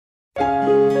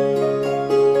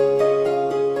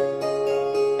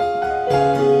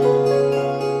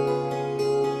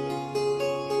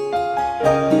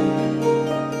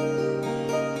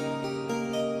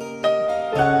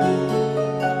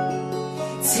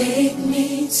Take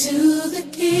me to the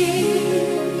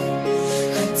King.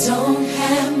 I don't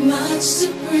have much to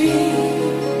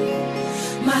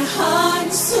bring. My heart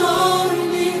is torn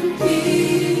in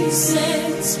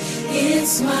pieces.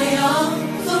 It's my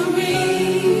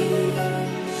offering.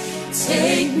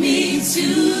 Take me to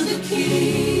the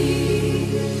King.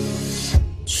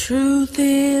 Truth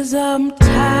is, I'm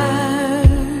tired.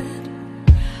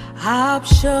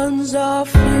 Options are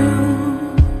few.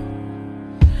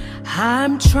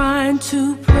 I'm trying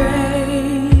to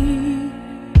pray,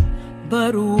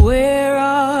 but where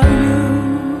are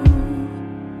you?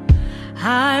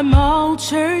 I'm all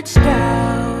churched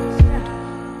out,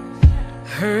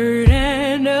 hurt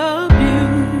and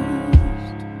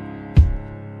abused.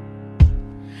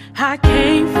 I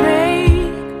can't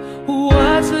fake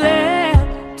what's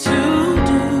left to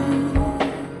do.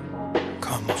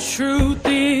 Come on. Truth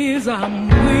is, I'm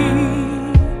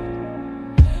weak,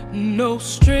 no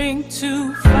strength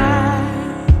to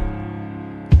fight,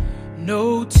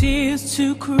 no tears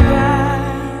to cry.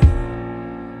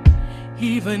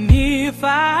 Even if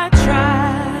I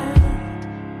tried,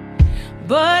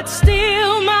 but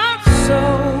still my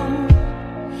soul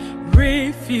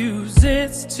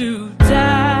refuses to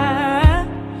die.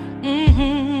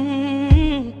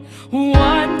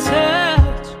 One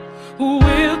touch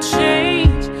will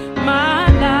change my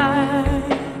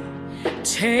life.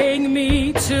 Take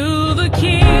me to the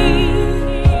King.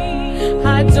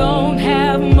 I don't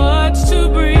have much to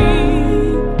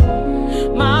bring.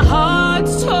 My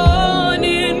heart's torn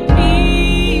in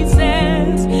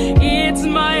pieces. It's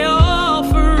my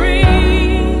offering.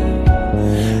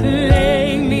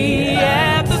 Lay me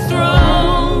at the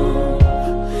throne.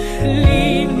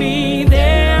 Leave me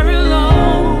there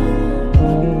alone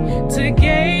to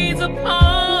gaze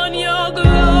upon your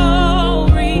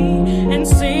glory and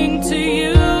sing to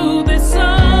you.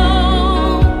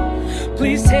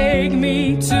 Please take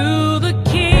me to the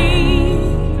King.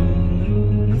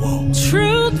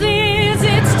 Truth is,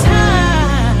 it's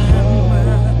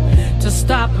time to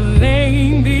stop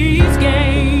playing these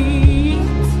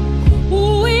games.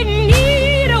 We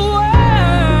need a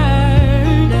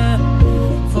word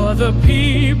for the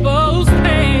people's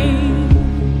pain.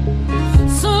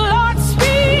 So Lord,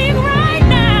 speak right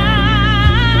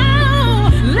now.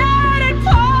 Let it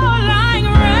pour like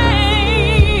rain.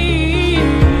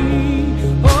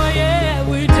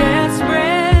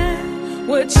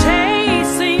 We're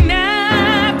chasing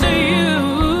after you.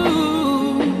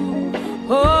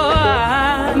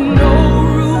 Oh, no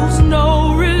rules,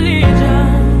 no religion.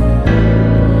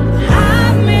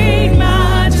 I've made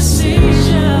my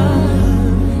decision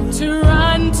to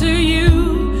run to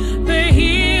you, the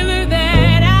healer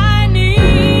that I need.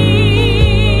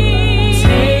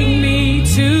 Take me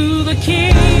to the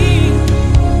King.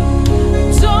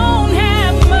 Don't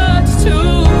have much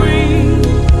to bring.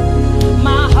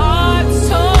 My heart's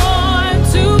torn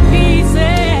to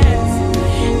pieces.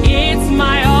 It's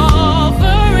my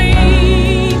offering.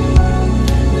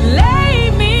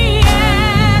 Lay me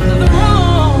at the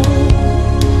throne.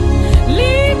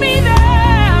 Leave me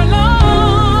there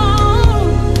alone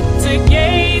to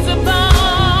gaze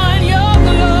upon your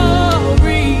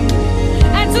glory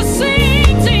and to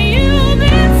sing to you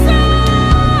this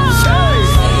song.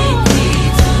 Take me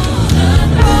to the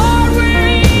Lord, we're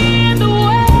in the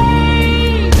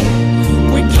way.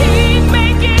 We keep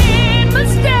making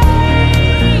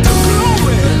mistakes.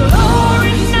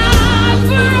 Glory not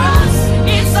for us,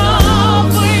 it's all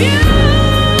for you.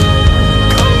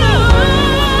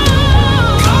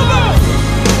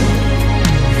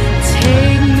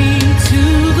 Take me to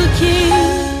the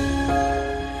King.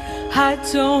 I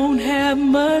don't have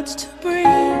much to bring.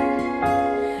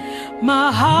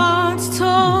 My heart's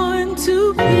torn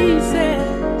to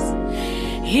pieces.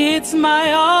 It's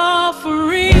my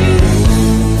offering.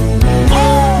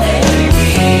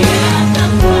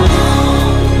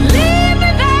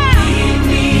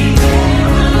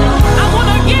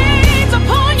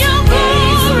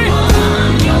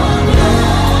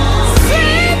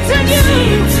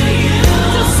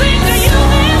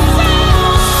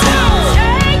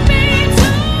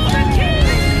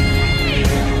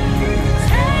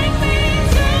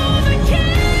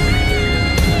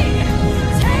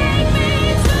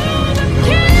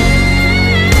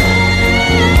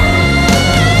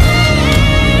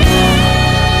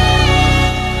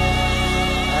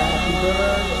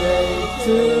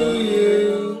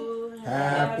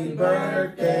 Happy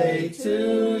birthday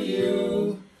to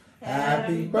you.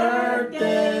 Happy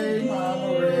birthday,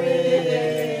 Mama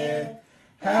Red.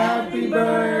 Happy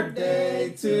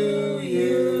birthday to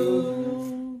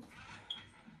you.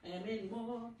 And many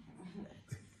more.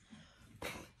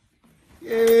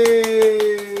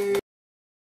 Yay!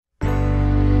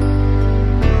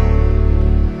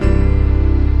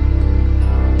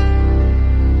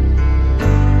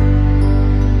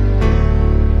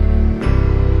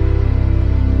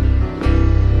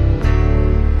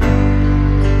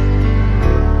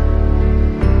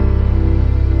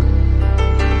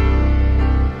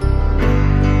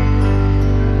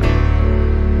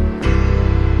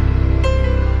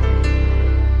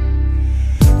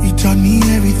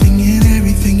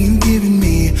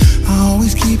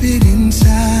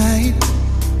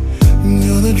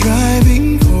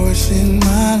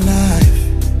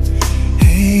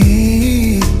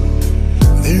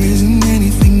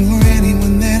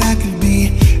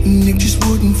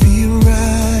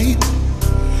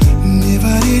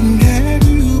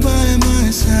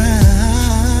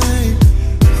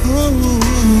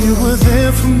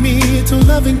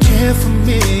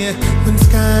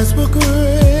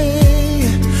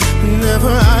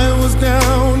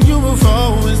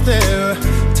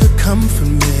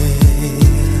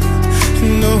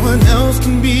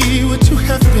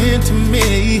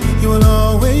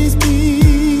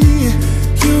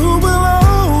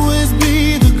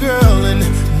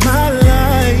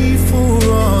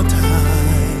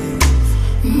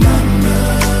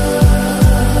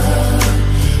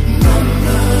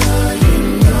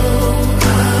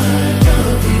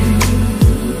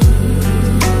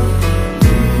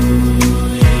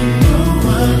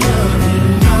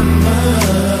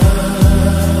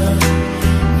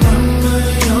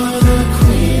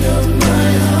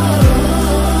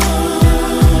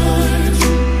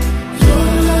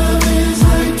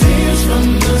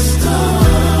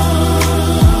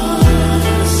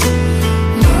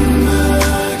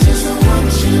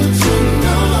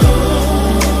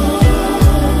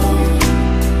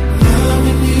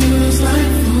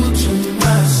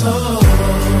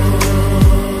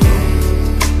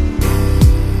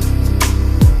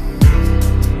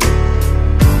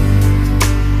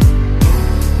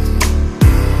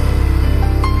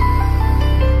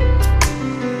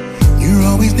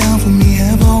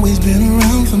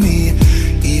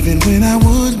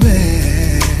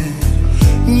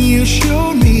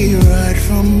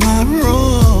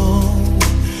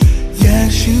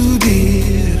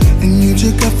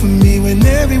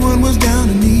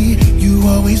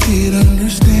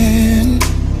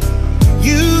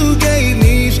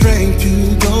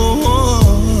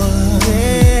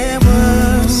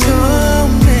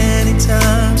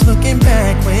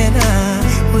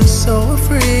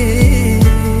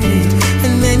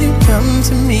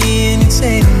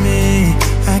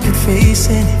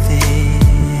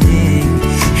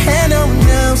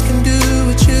 else can do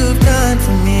what you've done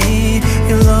for me.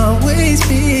 You'll always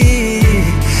be,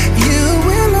 you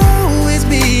will always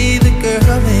be the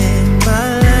girl in my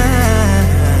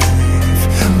life.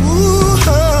 Ooh,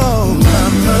 oh,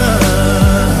 mama.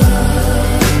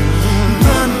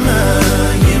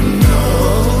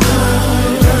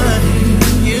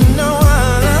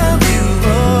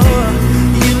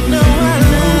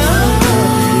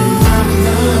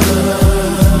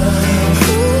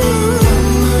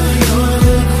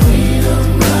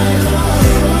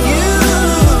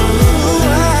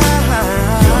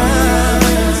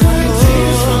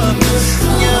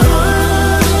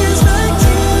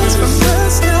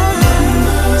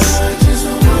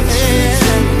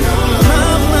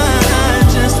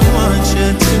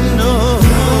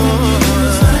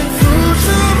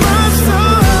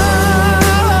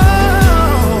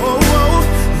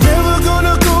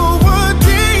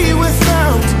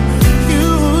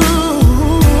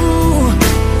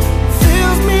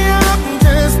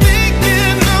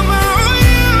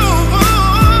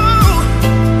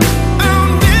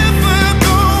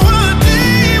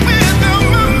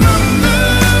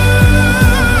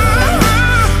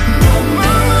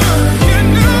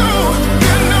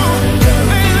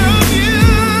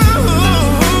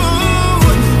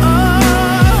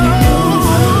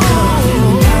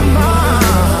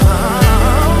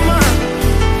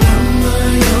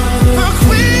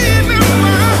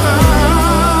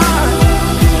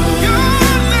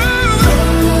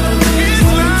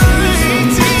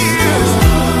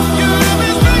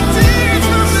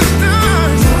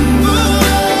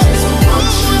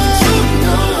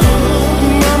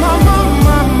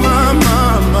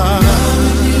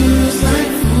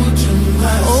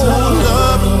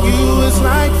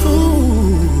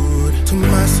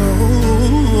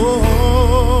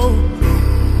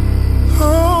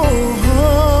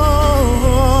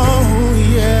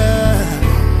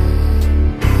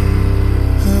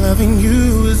 Loving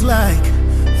you is like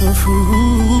the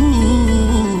food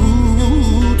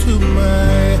to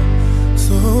my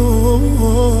soul.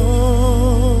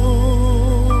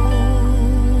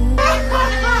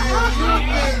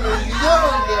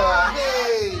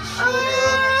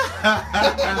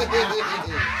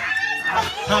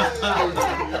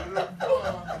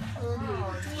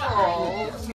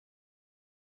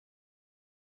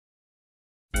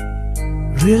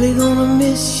 Really gonna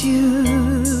miss you.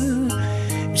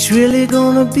 It's really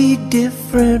gonna be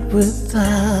different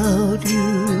without you.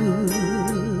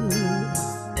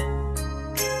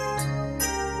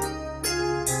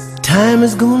 Time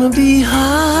is gonna be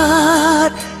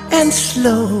hard and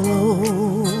slow.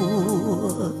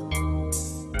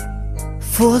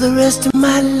 For the rest of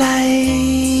my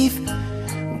life,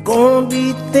 I'm gonna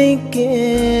be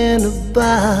thinking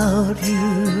about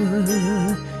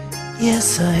you.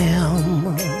 Yes, I am.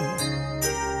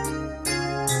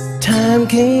 Time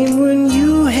came when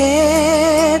you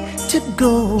had to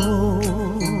go.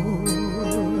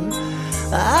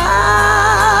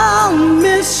 I'll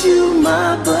miss you,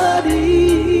 my buddy.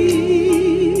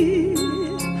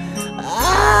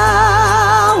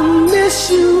 I'll miss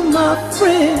you, my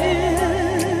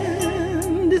friend.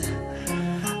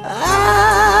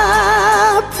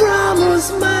 I promise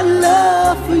my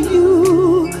love for you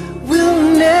will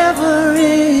never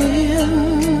end.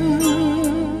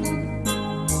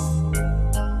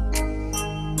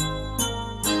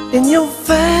 In your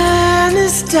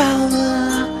finest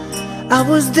hour, I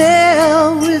was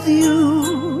there with you,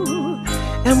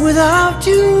 and without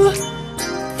you,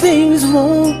 things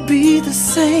won't be the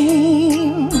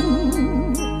same.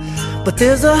 But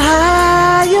there's a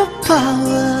higher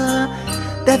power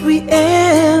that we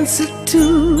answer to,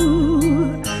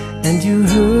 and you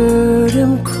heard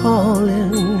him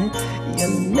calling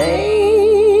your name.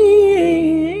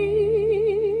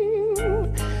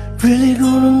 Really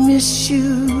gonna miss you.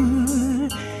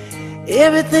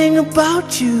 Everything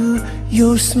about you,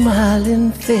 your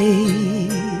smiling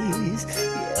face.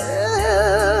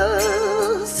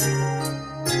 Yes,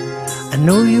 I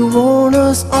know you want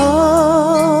us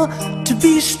all to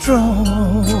be strong.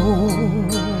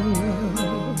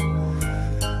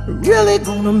 Really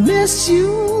gonna miss you.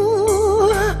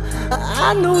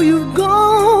 I know you've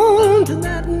gone to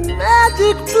that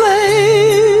magic place,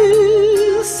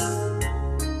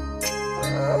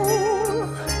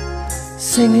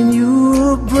 singing you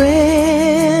a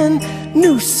brand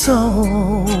new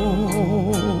song.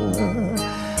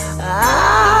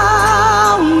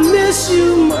 I'll miss you,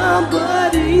 my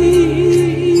buddy.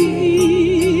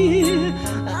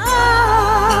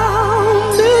 I'll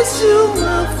miss you,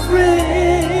 my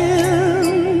friend.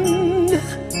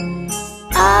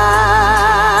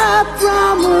 I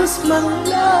promise my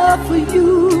love for you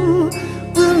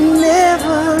will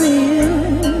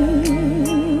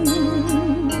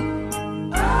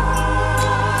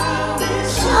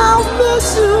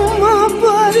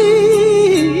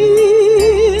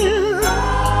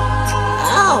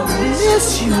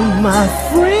my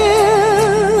friend,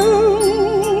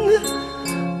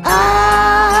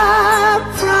 I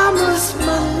promise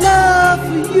my love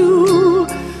for you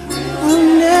will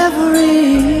never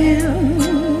end.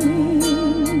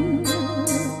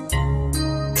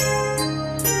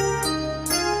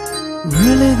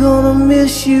 Really gonna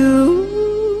miss you.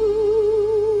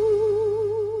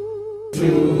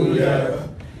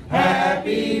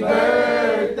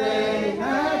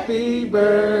 Happy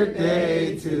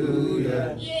birthday to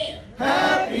ya.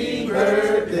 Happy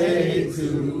birthday to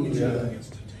ya.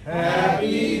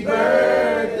 Happy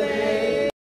birthday